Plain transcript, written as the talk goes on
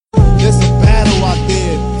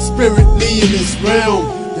spiritly in this realm.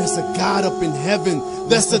 There's a God up in heaven,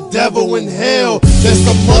 there's a devil in hell. There's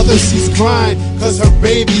a mother, she's crying, cause her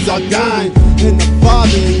babies are dying. And the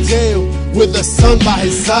father in jail, with a son by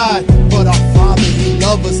his side. But our Father, he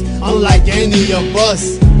loves us, unlike any of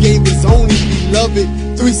us. Gave his only beloved,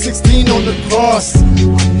 316 on the cross. I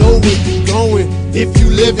know where you're going, if you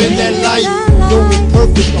live in that light. No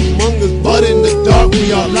imperfect among us, but in the dark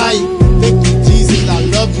we are light. Thank you, Jesus, I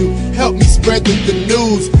love you. Help me spread the good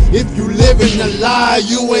news. If you live in a lie,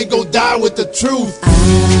 you ain't gonna die with the truth.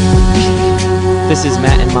 This is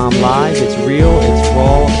Matt and Mom Live. It's real, it's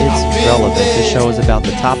raw, it's relevant. This show is about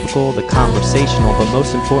the topical, the conversational, but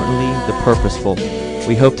most importantly, the purposeful.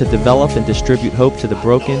 We hope to develop and distribute hope to the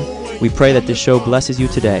broken. We pray that this show blesses you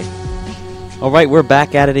today. All right, we're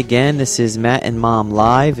back at it again. This is Matt and Mom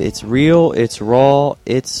Live. It's real, it's raw,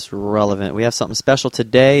 it's relevant. We have something special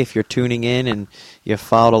today. If you're tuning in and you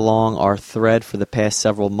followed along our thread for the past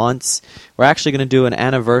several months, we're actually going to do an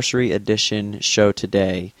anniversary edition show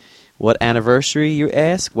today. What anniversary, you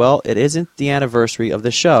ask? Well, it isn't the anniversary of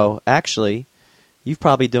the show. Actually, you've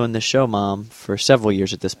probably doing this show, Mom, for several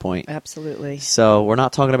years at this point. Absolutely. So we're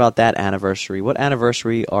not talking about that anniversary. What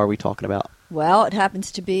anniversary are we talking about? Well, it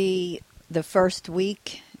happens to be the first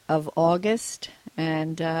week of August,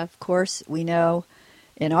 and of course we know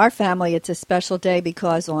in our family it's a special day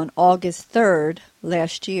because on August 3rd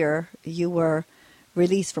last year you were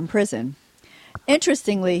released from prison.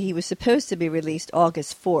 Interestingly, he was supposed to be released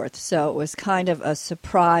August 4th, so it was kind of a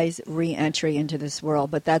surprise re-entry into this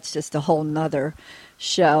world, but that's just a whole nother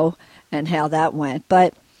show and how that went.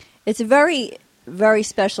 But it's a very, very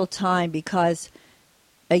special time because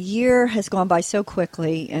a year has gone by so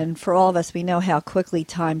quickly, and for all of us, we know how quickly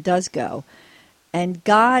time does go. And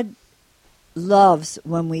God loves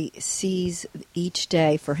when we seize each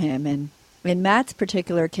day for him. And in Matt's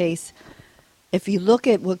particular case, if you look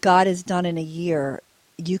at what God has done in a year,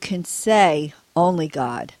 you can say only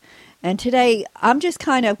God. And today, I'm just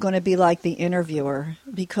kind of going to be like the interviewer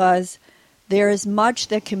because there is much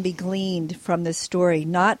that can be gleaned from this story,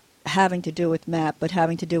 not having to do with Matt, but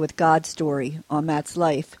having to do with God's story on Matt's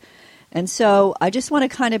life. And so I just want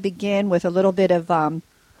to kind of begin with a little bit of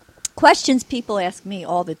questions people ask me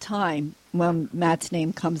all the time when Matt's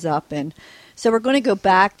name comes up. And so we're going to go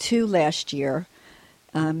back to last year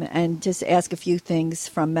and just ask a few things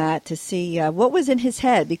from Matt to see what was in his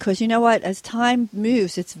head. Because you know what? As time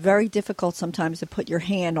moves, it's very difficult sometimes to put your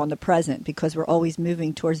hand on the present because we're always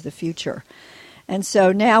moving towards the future. And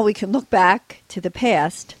so now we can look back to the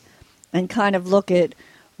past and kind of look at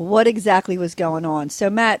what exactly was going on. So,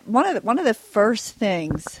 Matt, one of the first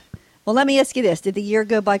things, well, let me ask you this. Did the year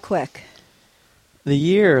go by quick? The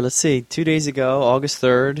year, let's see, 2 days ago, August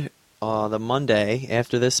 3rd, the Monday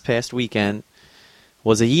after this past weekend,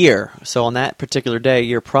 was a year. So on that particular day, a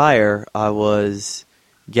year prior, I was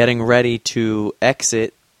getting ready to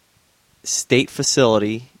exit state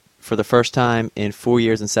facility for the first time in 4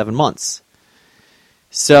 years and 7 months.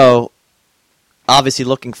 So obviously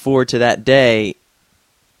looking forward to that day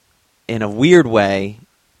in a weird way,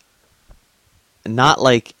 not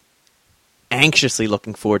like anxiously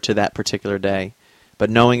looking forward to that particular day, but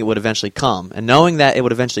knowing it would eventually come. And knowing that it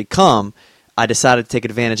would eventually come, I decided to take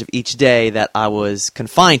advantage of each day that I was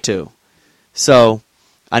confined to. So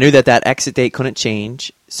I knew that that exit date couldn't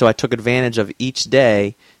change, so I took advantage of each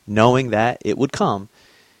day knowing that it would come.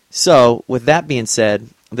 So with that being said,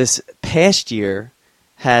 this past year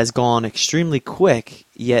has gone extremely quick,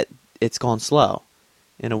 yet it's gone slow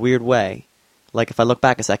in a weird way. Like if I look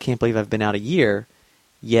back, I say, I can't believe I've been out a year,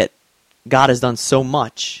 yet God has done so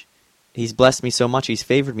much. He's blessed me so much. He's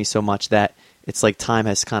favored me so much that it's like time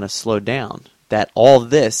has kind of slowed down. That all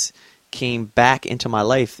this came back into my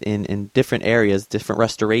life in different areas, different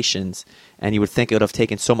restorations, and you would think it would have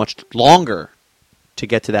taken so much longer to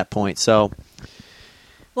get to that point. So,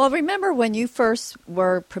 well, remember when you first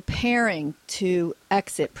were preparing to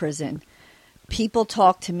exit prison, people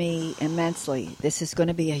talked to me immensely. This is going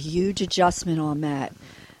to be a huge adjustment on Matt.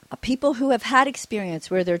 People who have had experience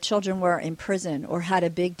where their children were in prison or had a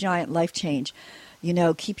big, giant life change, you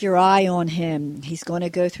know, keep your eye on him. He's going to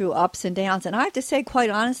go through ups and downs. And I have to say, quite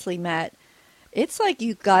honestly, Matt, it's like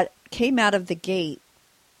you came out of the gate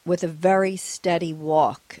with a very steady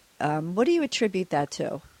walk. What do you attribute that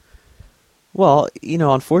to? Well, you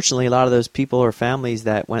know, unfortunately, a lot of those people or families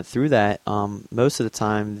that went through that, most of the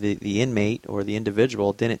time, the inmate or the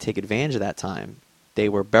individual didn't take advantage of that time. They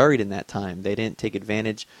were buried in that time. They didn't take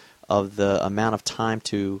advantage of the amount of time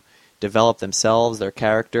to develop themselves, their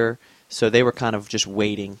character. So they were kind of just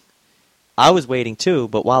waiting. I was waiting too,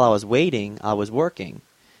 but while I was waiting, I was working.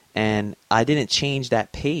 And I didn't change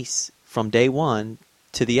that pace from day one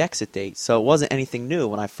to the exit date. So it wasn't anything new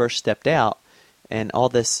when I first stepped out, and all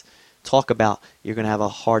this talk about you're going to have a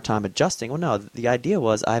hard time adjusting. Well, no, the idea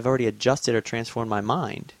was I've already adjusted or transformed my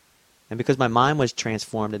mind. And because my mind was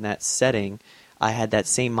transformed in that setting, I had that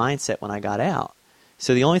same mindset when I got out.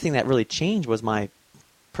 So the only thing that really changed was my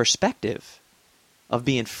perspective of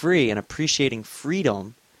being free and appreciating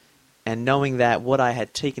freedom, and knowing that what I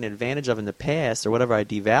had taken advantage of in the past, or whatever I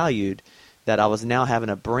devalued, that I was now having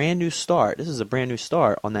a brand new start. This is a brand new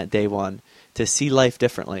start on that day one, to see life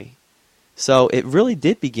differently. So it really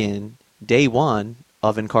did begin day one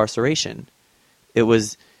of incarceration. It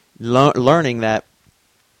was learning that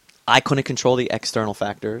I couldn't control the external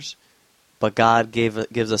factors, but God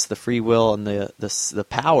gives us the free will and the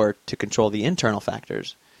power to control the internal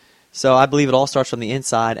factors. So I believe it all starts from the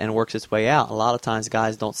inside and works its way out. A lot of times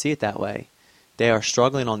guys don't see it that way. They are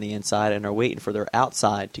struggling on the inside and are waiting for their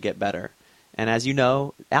outside to get better. And as you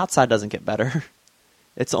know, outside doesn't get better.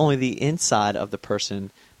 It's only the inside of the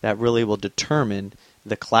person that really will determine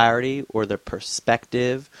the clarity or the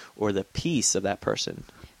perspective or the peace of that person.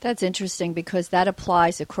 That's interesting, because that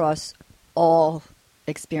applies across all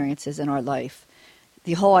experiences in our life.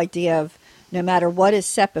 The whole idea of no matter what is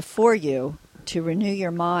set before you, to renew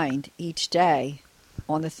your mind each day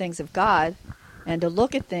on the things of God and to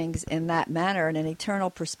look at things in that manner, in an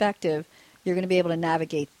eternal perspective, you're going to be able to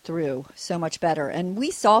navigate through so much better. And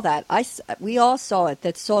we saw that. We all saw it,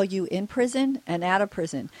 that saw you in prison and out of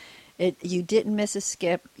prison. You didn't miss a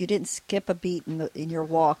skip. You didn't skip a beat in your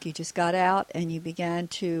walk. You just got out and you began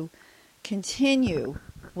to continue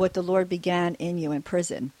what the Lord began in you in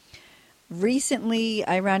prison. Recently,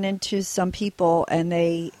 I ran into some people, and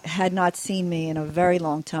they had not seen me in a very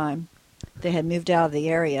long time. They had moved out of the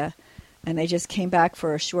area, and they just came back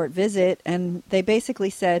for a short visit, and they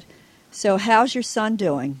basically said, "So how's your son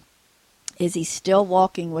doing? Is he still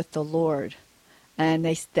walking with the Lord?" And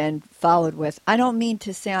they then followed with, I don't mean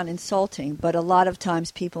to sound insulting, but a lot of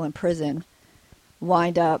times people in prison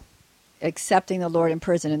wind up accepting the Lord in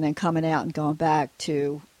prison and then coming out and going back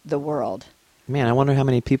to the world. Man, I wonder how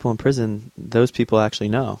many people in prison those people actually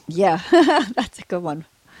know. Yeah, that's a good one.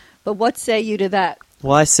 But what say you to that?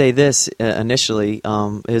 Well, I say this initially,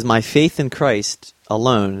 it is my faith in Christ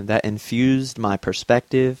alone that infused my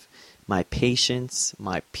perspective, my patience,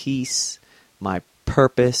 my peace, my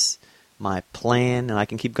purpose, my plan, and I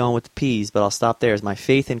can keep going with the P's, but I'll stop there, is my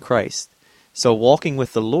faith in Christ. So walking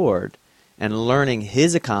with the Lord and learning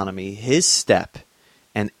His economy, His step,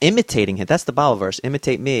 and imitating Him. That's the Bible verse.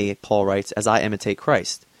 Imitate me, Paul writes, as I imitate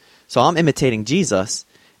Christ. So I'm imitating Jesus,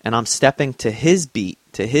 and I'm stepping to His beat,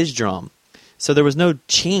 to His drum. So there was no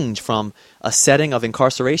change from a setting of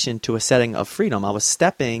incarceration to a setting of freedom. I was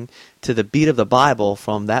stepping to the beat of the Bible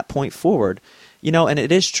from that point forward. You know, and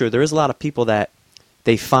it is true. There is a lot of people that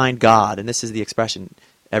they find God, and this is the expression,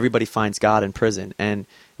 everybody finds God in prison. And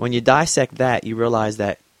when you dissect that, you realize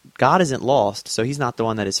that God isn't lost, so He's not the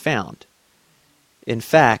one that is found. In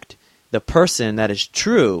fact, the person that is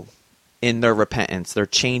true in their repentance, their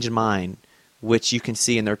changed mind, which you can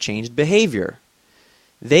see in their changed behavior,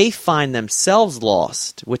 they find themselves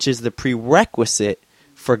lost, which is the prerequisite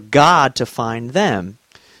for God to find them.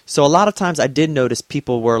 So a lot of times I did notice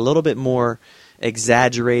people were a little bit more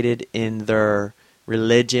exaggerated in their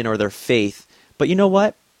religion or their faith. But you know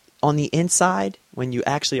what? On the inside, when you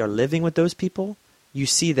actually are living with those people, you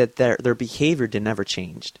see that their behavior never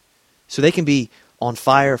changed. So they can be on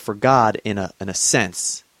fire for God in a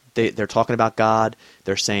sense. They're talking about God.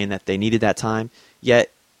 They're saying that they needed that time.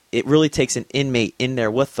 Yet it really takes an inmate in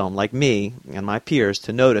there with them, like me and my peers,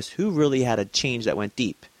 to notice who really had a change that went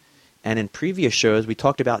deep. And in previous shows, we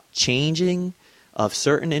talked about changing of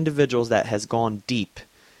certain individuals that has gone deep.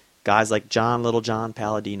 Guys like Little John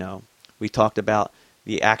Palladino. We talked about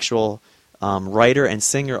the actual writer and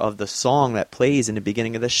singer of the song that plays in the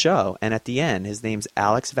beginning of the show. And at the end, his name's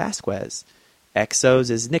Alex Vasquez. Exo's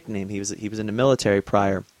his nickname. He was in the military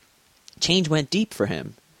prior. Change went deep for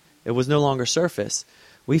him. It was no longer surface.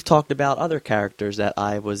 We've talked about other characters that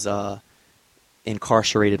I was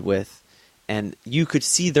incarcerated with, and you could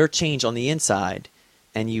see their change on the inside,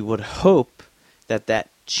 and you would hope that that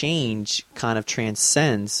change kind of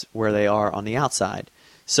transcends where they are on the outside.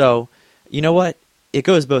 So, you know what? It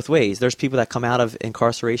goes both ways. There's people that come out of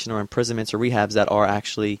incarceration or imprisonments or rehabs that are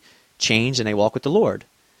actually changed and they walk with the Lord.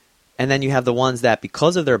 And then you have the ones that,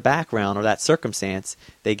 because of their background or that circumstance,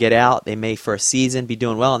 they get out, they may for a season be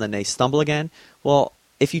doing well, and then they stumble again. Well,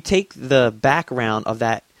 if you take the background of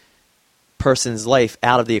that person's life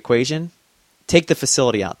out of the equation, take the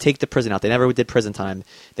facility out, take the prison out. They never did prison time.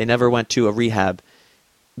 They never went to a rehab.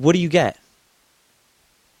 What do you get?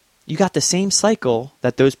 You got the same cycle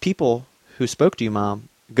that those people who spoke to you, Mom,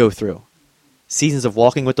 go through. Seasons of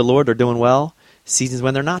walking with the Lord, they're doing well. Seasons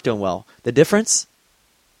when they're not doing well. The difference?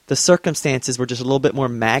 The circumstances were just a little bit more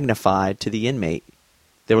magnified to the inmate.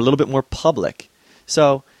 They were a little bit more public.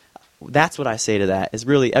 So that's what I say to that, is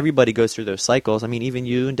really everybody goes through those cycles. I mean, even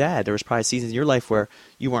you and Dad, there was probably seasons in your life where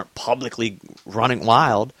you weren't publicly running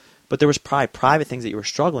wild, but there was probably private things that you were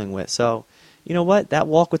struggling with. So, you know what? That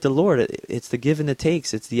walk with the Lord, it's the give and the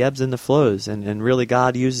takes. It's the ebbs and the flows. And really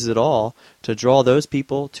God uses it all to draw those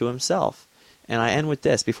people to himself. And I end with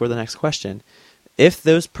this before the next question. If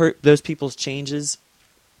those people's changes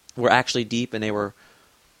were actually deep and they were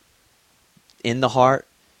in the heart,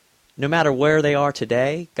 no matter where they are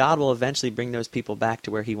today, God will eventually bring those people back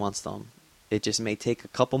to where he wants them. It just may take a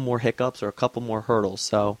couple more hiccups or a couple more hurdles.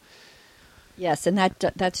 So, yes, and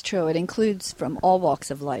that's true. It includes from all walks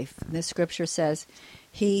of life. The scripture says,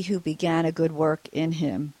 he who began a good work in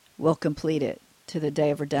him will complete it to the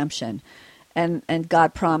day of redemption. And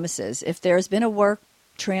God promises, if there's been a work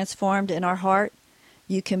transformed in our heart,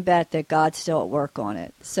 you can bet that God's still at work on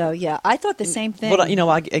it. So, yeah, I thought the same thing. But,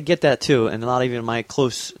 I get that too. And a lot of even my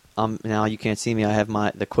close, now you can't see me, I have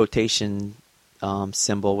the quotation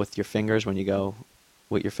symbol with your fingers when you go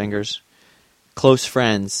with your fingers. Close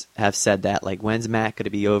friends have said that, like, when's Matt going to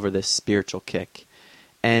be over this spiritual kick?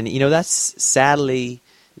 And, that's sadly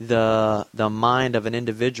the mind of an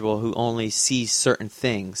individual who only sees certain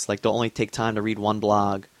things. Like, they'll only take time to read one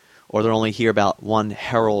blog, or they'll only hear about one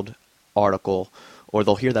Herald article, or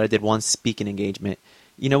they'll hear that I did one speaking engagement.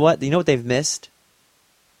 You know what? You know what they've missed?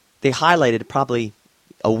 They highlighted probably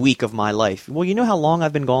a week of my life. Well, you know how long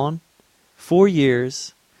I've been gone? 4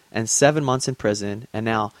 years and 7 months in prison, and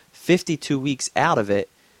now 52 weeks out of it,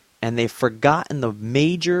 and they've forgotten the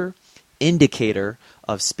major indicator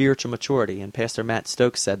of spiritual maturity. And Pastor Matt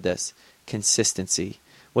Stokes said this: consistency.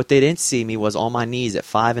 What they didn't see me was on my knees at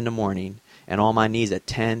 5 in the morning and on my knees at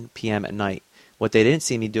 10 p.m. at night. What they didn't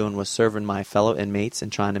see me doing was serving my fellow inmates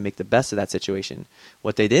and trying to make the best of that situation.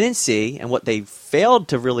 What they didn't see, and what they failed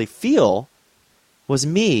to really feel, was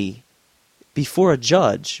me before a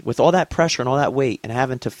judge with all that pressure and all that weight and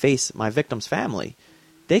having to face my victim's family.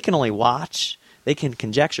 They can only watch, they can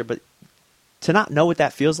conjecture, but to not know what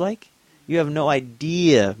that feels like, you have no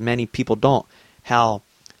idea, many people don't, how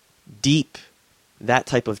deep that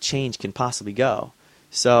type of change can possibly go.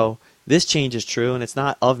 So this change is true, and it's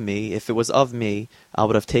not of me. If it was of me, I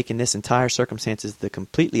would have taken this entire circumstances the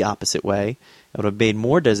completely opposite way. I would have made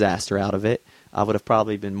more disaster out of it. I would have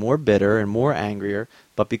probably been more bitter and more angrier.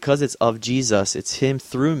 But because it's of Jesus, it's him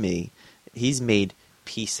through me, he's made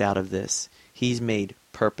peace out of this. He's made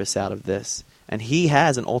purpose out of this. And he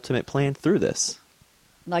has an ultimate plan through this.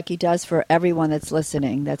 Like he does for everyone that's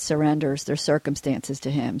listening, that surrenders their circumstances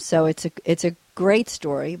to him. So it's a great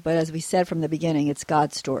story, but as we said from the beginning, it's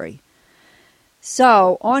God's story.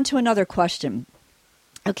 So, on to another question.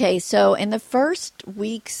 Okay, so in the first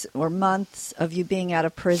weeks or months of you being out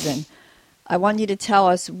of prison, I want you to tell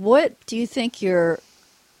us, what do you think your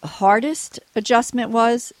hardest adjustment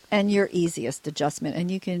was and your easiest adjustment? And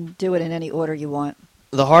you can do it in any order you want.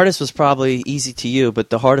 The hardest was probably easy to you, but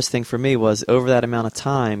the hardest thing for me was over that amount of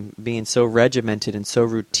time being so regimented and so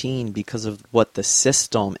routine because of what the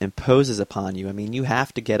system imposes upon you. I mean, you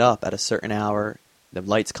have to get up at a certain hour. The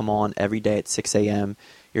lights come on every day at 6 a.m.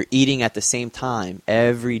 You're eating at the same time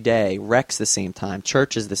every day. Rec's the same time.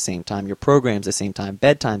 Church is the same time. Your program's the same time.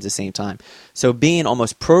 Bedtime's the same time. So being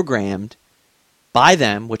almost programmed by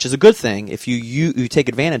them, which is a good thing if you take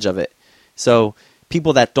advantage of it. So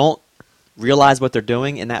people that don't realize what they're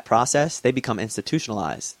doing in that process, they become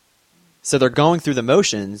institutionalized. So they're going through the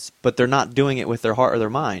motions, but they're not doing it with their heart or their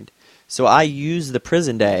mind. So I used the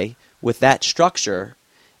prison day with that structure,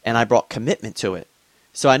 and I brought commitment to it.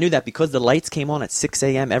 So I knew that because the lights came on at 6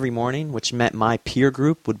 a.m. every morning, which meant my peer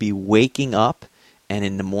group would be waking up, and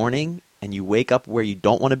in the morning, and you wake up where you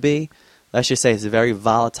don't want to be, let's just say it's a very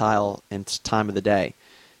volatile time of the day.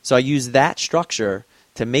 So I used that structure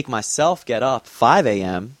to make myself get up 5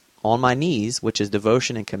 a.m. on my knees, which is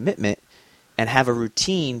devotion and commitment, and have a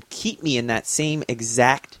routine keep me in that same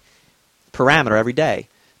exact parameter every day.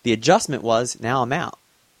 The adjustment was, now I'm out.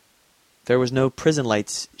 There was no prison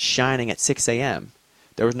lights shining at 6 a.m.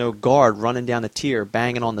 There was no guard running down the tier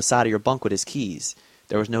banging on the side of your bunk with his keys.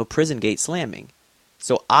 There was no prison gate slamming.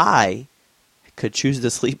 So I could choose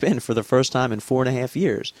to sleep in for the first time in 4.5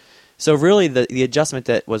 years. So really the adjustment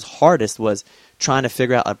that was hardest was trying to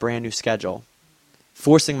figure out a brand new schedule,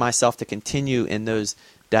 forcing myself to continue in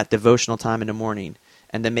that devotional time in the morning,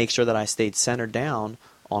 and then make sure that I stayed centered down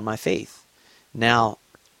on my faith. Now,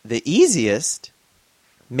 the easiest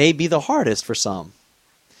may be the hardest for some.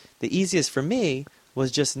 The easiest for me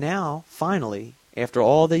was just now, finally, after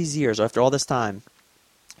all these years, after all this time,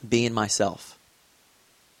 being myself.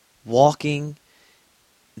 Walking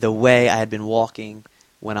the way I had been walking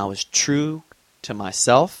when I was true to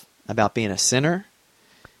myself about being a sinner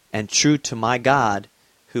and true to my God,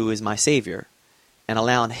 who is my Savior, and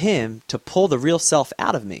allowing Him to pull the real self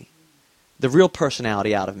out of me, the real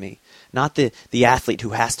personality out of me, not the athlete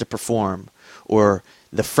who has to perform or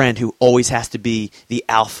the friend who always has to be the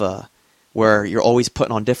alpha, where you're always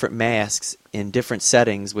putting on different masks in different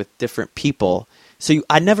settings with different people. So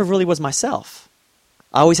I never really was myself.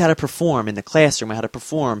 I always had to perform in the classroom. I had to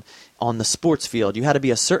perform on the sports field. You had to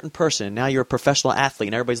be a certain person. Now you're a professional athlete,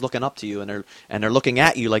 and everybody's looking up to you, and they're looking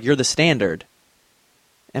at you like you're the standard.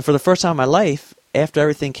 And for the first time in my life, after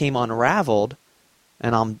everything came unraveled,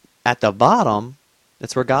 and I'm at the bottom,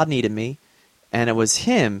 that's where God needed me, and it was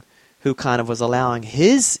Him who kind of was allowing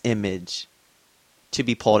His image to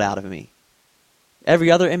be pulled out of me.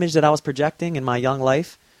 Every other image that I was projecting in my young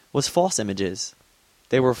life was false images.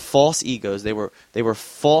 They were false egos. They were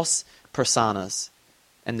false personas.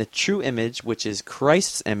 And the true image, which is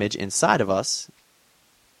Christ's image inside of us,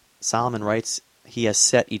 Solomon writes, He has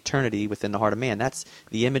set eternity within the heart of man. That's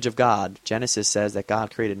the image of God. Genesis says that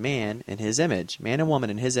God created man in His image, man and woman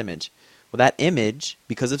in His image. Well, that image,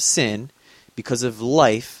 because of sin, because of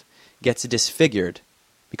life, gets disfigured.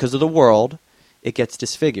 Because of the world, it gets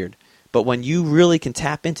disfigured. But when you really can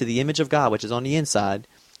tap into the image of God, which is on the inside,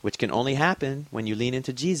 which can only happen when you lean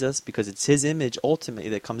into Jesus, because it's His image ultimately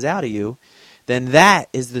that comes out of you, then that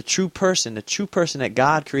is the true person that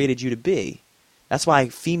God created you to be. That's why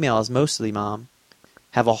females mostly, Mom,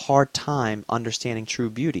 have a hard time understanding true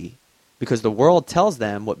beauty, because the world tells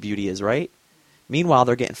them what beauty is, right? Meanwhile,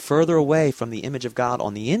 they're getting further away from the image of God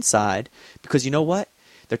on the inside, because you know what?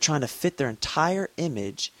 They're trying to fit their entire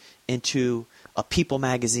image into a People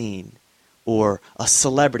magazine or a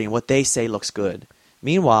celebrity and what they say looks good.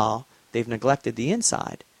 Meanwhile, they've neglected the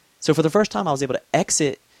inside. So for the first time, I was able to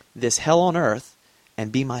exit this hell on earth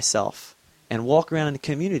and be myself and walk around in the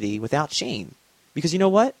community without shame. Because you know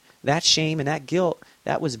what? That shame and that guilt,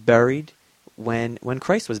 that was buried when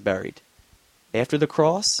Christ was buried. After the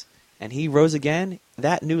cross, and He rose again,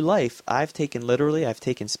 that new life I've taken literally, I've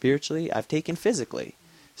taken spiritually, I've taken physically.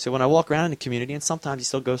 So when I walk around in the community, and sometimes you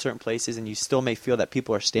still go certain places and you still may feel that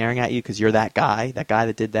people are staring at you because you're that guy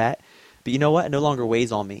that did that. But you know what? It no longer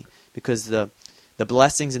weighs on me, because the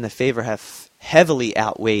blessings and the favor have heavily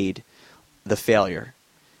outweighed the failure.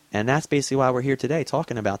 And that's basically why we're here today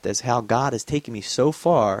talking about this, how God has taken me so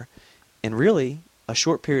far in really a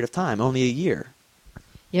short period of time, only a year.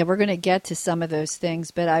 Yeah, we're going to get to some of those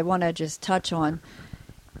things, but I want to just touch on,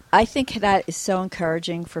 I think that is so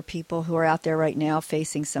encouraging for people who are out there right now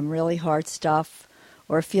facing some really hard stuff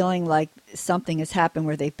or feeling like something has happened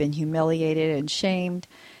where they've been humiliated and shamed,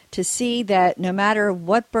 to see that no matter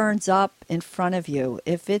what burns up in front of you,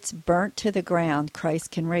 if it's burnt to the ground,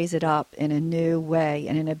 Christ can raise it up in a new way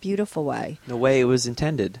and in a beautiful way. The way it was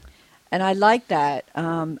intended. And I like that.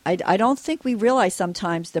 I don't think we realize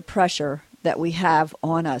sometimes the pressure that we have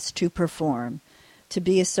on us to perform, to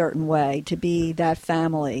be a certain way, to be that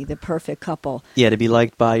family, the perfect couple. Yeah, to be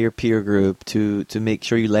liked by your peer group, to make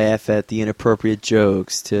sure you laugh at the inappropriate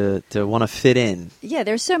jokes, to want to fit in. Yeah,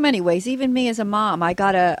 there's so many ways. Even me as a mom, I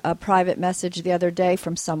got a private message the other day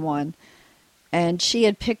from someone, and she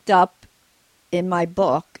had picked up in my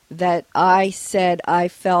book that I said I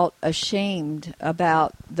felt ashamed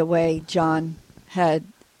about the way John had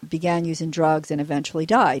began using drugs and eventually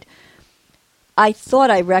died. I thought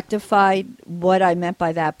I rectified what I meant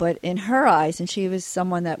by that, but in her eyes, and she was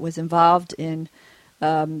someone that was involved in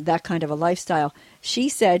that kind of a lifestyle, she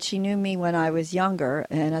said she knew me when I was younger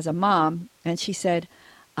and as a mom, and she said,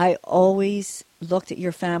 I always looked at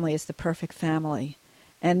your family as the perfect family.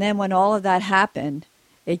 And then when all of that happened,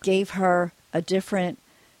 it gave her a different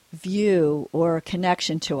view or a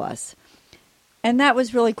connection to us. And that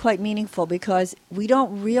was really quite meaningful, because we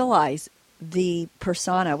don't realize the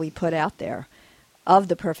persona we put out there of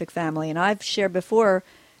the perfect family. And I've shared before,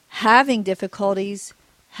 having difficulties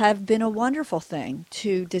have been a wonderful thing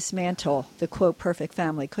to dismantle the, quote, perfect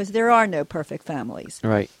family, because there are no perfect families.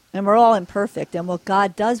 Right. And we're all imperfect. And what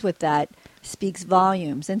God does with that speaks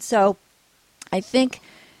volumes. And so I think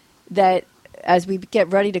that as we get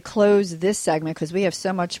ready to close this segment, because we have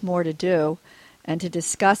so much more to do and to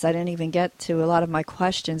discuss, I didn't even get to a lot of my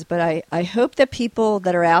questions, but I hope that people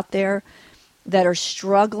that are out there that are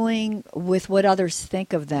struggling with what others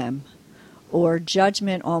think of them or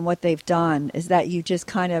judgment on what they've done, is that you just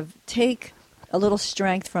kind of take a little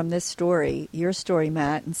strength from this story, your story,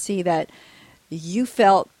 Matt, and see that you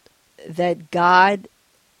felt that God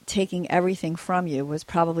taking everything from you was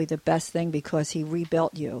probably the best thing because he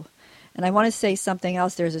rebuilt you. And I want to say something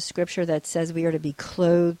else. There's a scripture that says we are to be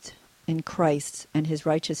clothed in Christ and his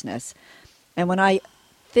righteousness. And when I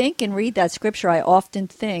think and read that scripture, I often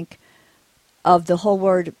think of the whole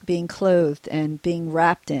word being clothed and being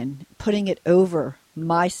wrapped in, putting it over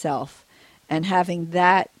myself and having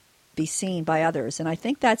that be seen by others. And I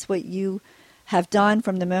think that's what you have done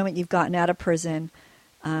from the moment you've gotten out of prison,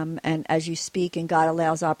 and as you speak and God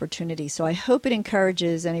allows opportunity. So I hope it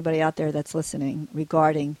encourages anybody out there that's listening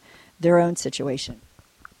regarding their own situation.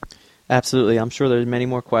 Absolutely. I'm sure there's many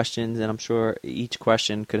more questions, and I'm sure each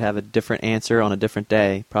question could have a different answer on a different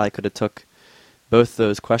day. Probably could have took both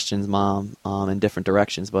those questions, Mom, in different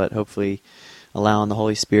directions, but hopefully allowing the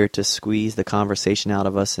Holy Spirit to squeeze the conversation out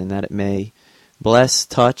of us and that it may bless,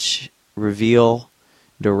 touch, reveal,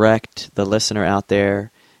 direct the listener out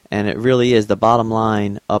there. And it really is, the bottom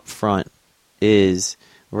line up front is,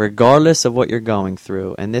 regardless of what you're going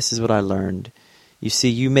through, and this is what I learned, you see,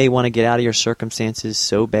 you may want to get out of your circumstances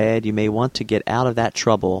so bad. You may want to get out of that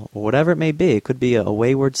trouble, or whatever it may be. It could be a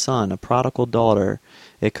wayward son, a prodigal daughter.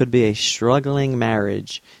 It could be a struggling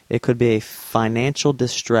marriage. It could be a financial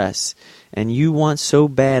distress. And you want so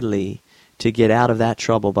badly to get out of that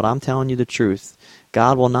trouble. But I'm telling you the truth.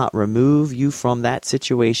 God will not remove you from that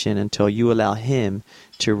situation until you allow him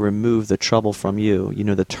to remove the trouble from you. You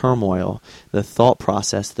know, the turmoil, the thought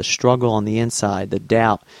process, the struggle on the inside, the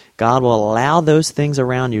doubt. God will allow those things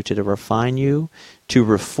around you to refine you, to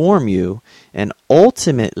reform you, and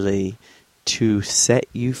ultimately to set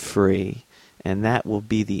you free. And that will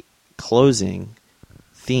be the closing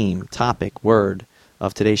theme, topic, word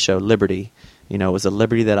of today's show, liberty. You know, it was a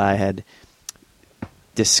liberty that I had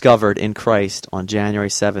discovered in Christ on January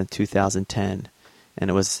 7th, 2010. And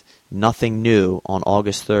it was nothing new on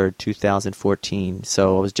August 3rd, 2014.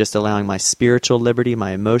 So I was just allowing my spiritual liberty,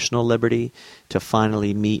 my emotional liberty, to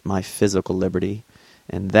finally meet my physical liberty.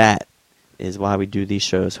 And that is why we do these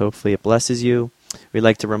shows. Hopefully it blesses you. We'd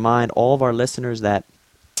like to remind all of our listeners that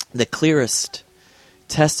the clearest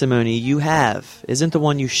testimony you have isn't the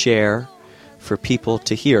one you share for people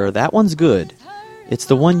to hear. That one's good. It's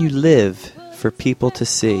the one you live for people to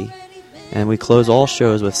see. And we close all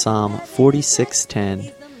shows with Psalm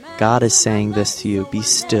 46:10. God is saying this to you: be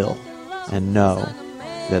still and know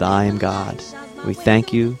that I am God. We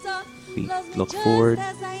thank you. We look forward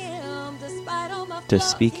to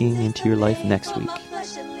speaking into your life next week.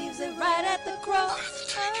 Which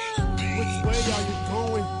way are you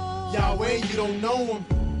going? Yahweh, you don't know him.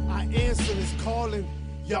 I answer his calling.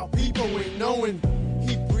 Y'all people ain't knowing.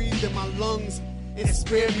 He breathed in my lungs and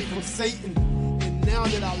spared me from Satan. And now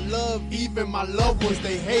that I love, even my loved ones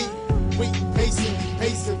they hate. Waiting patiently,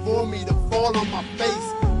 pacing for me to fall on my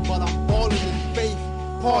face. But I'm falling in faith.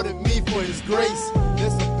 Pardon me for his grace.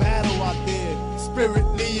 There's a battle out there,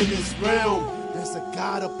 spiritually in this realm. There's a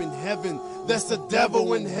God up in heaven. There's a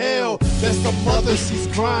devil in hell. There's a mother, she's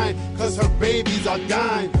crying, cause her babies are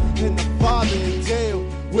dying. And the father in jail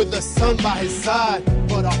with a son by his side.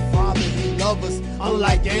 But our Father, he loves us,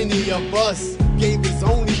 unlike any of us. Gave his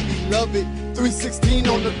only beloved, 316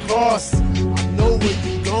 on the cross. I know where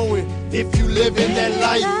you're going, if you live in that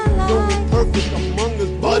light. No one perfect among us,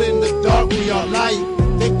 but in the dark we are light.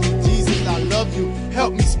 Thank you, Jesus, I love you.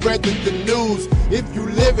 Help me spread the good news. If you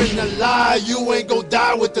live in a lie, you ain't gonna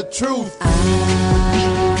die with the truth. I've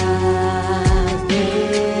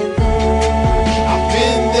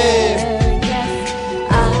been there.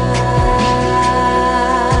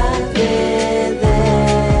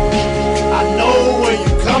 I know where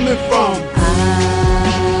you're coming from.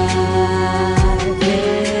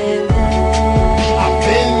 I've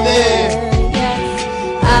been there.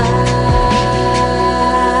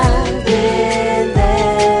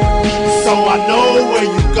 So I know where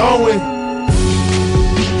you're going.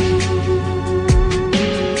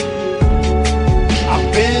 I've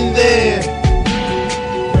been there.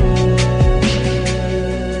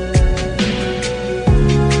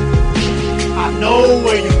 I know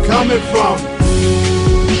where you're coming from.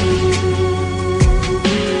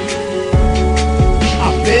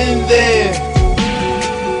 I've been there.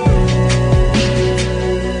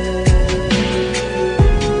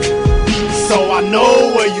 So I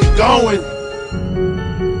know where you're going.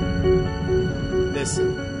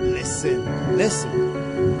 Listen.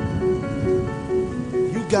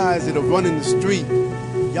 You guys that are running the street,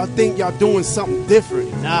 y'all think y'all doing something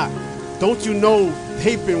different. Nah. Don't you know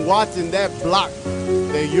they've been watching that block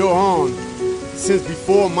that you're on since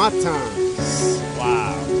before my time?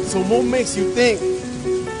 Wow. So what makes you think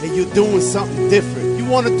that you're doing something different? You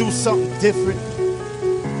want to do something different?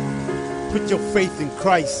 Put your faith in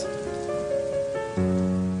Christ.